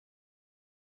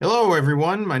Hello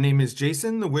everyone, my name is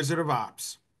Jason, the Wizard of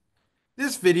Ops.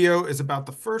 This video is about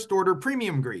the first order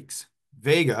premium Greeks,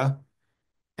 Vega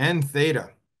and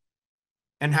Theta,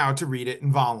 and how to read it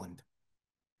in Volland.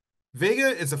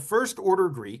 Vega is a first order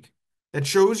Greek that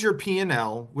shows your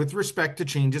P&L with respect to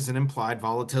changes in implied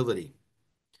volatility.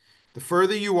 The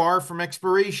further you are from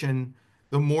expiration,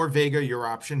 the more Vega your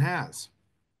option has.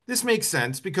 This makes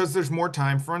sense because there's more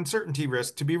time for uncertainty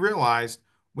risk to be realized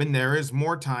when there is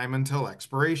more time until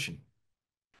expiration.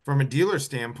 From a dealer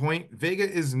standpoint, Vega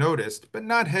is noticed, but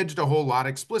not hedged a whole lot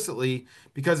explicitly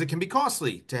because it can be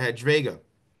costly to hedge Vega.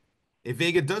 If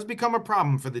Vega does become a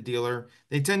problem for the dealer,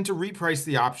 they tend to reprice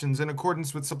the options in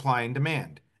accordance with supply and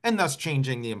demand, and thus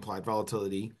changing the implied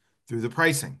volatility through the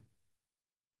pricing.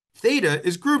 Theta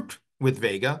is grouped with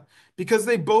Vega because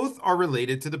they both are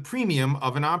related to the premium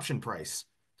of an option price.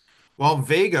 While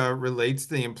Vega relates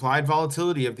to the implied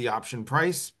volatility of the option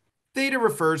price, Theta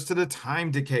refers to the time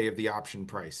decay of the option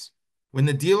price. When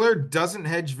the dealer doesn't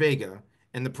hedge Vega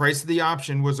and the price of the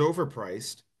option was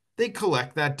overpriced, they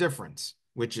collect that difference,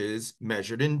 which is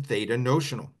measured in Theta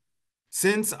notional.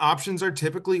 Since options are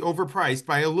typically overpriced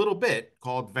by a little bit,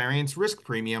 called variance risk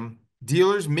premium,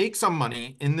 dealers make some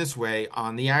money in this way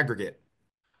on the aggregate.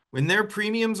 When their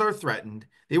premiums are threatened,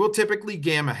 they will typically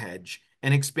gamma hedge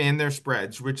and expand their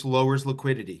spreads, which lowers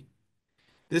liquidity.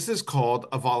 This is called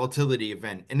a volatility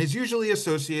event and is usually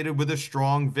associated with a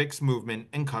strong VIX movement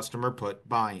and customer put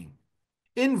buying.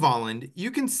 In Volland, you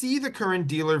can see the current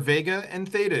dealer Vega and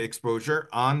Theta exposure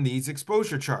on these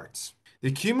exposure charts.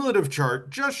 The cumulative chart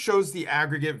just shows the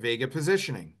aggregate Vega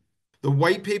positioning. The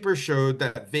white paper showed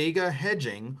that Vega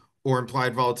hedging, or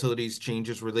implied volatility's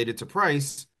changes related to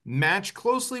price, match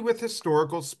closely with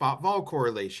historical spot vol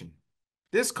correlation.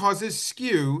 This causes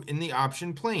skew in the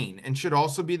option plane and should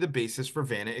also be the basis for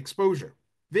Vanna exposure.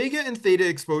 Vega and Theta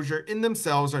exposure in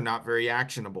themselves are not very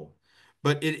actionable,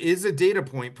 but it is a data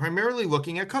point primarily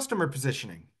looking at customer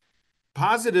positioning.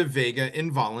 Positive Vega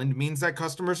in Volland means that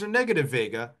customers are negative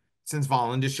Vega, since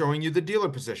Volland is showing you the dealer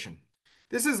position.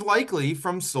 This is likely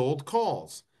from sold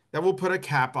calls that will put a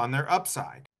cap on their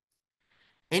upside.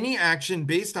 Any action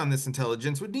based on this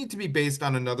intelligence would need to be based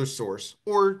on another source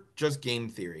or just game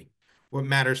theory. What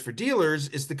matters for dealers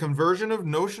is the conversion of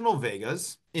notional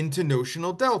Vegas into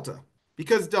notional delta,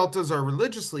 because deltas are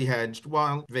religiously hedged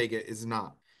while Vega is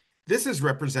not. This is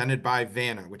represented by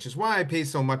Vanna, which is why I pay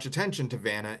so much attention to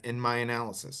Vanna in my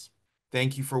analysis.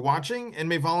 Thank you for watching, and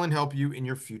may Volland help you in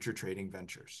your future trading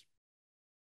ventures.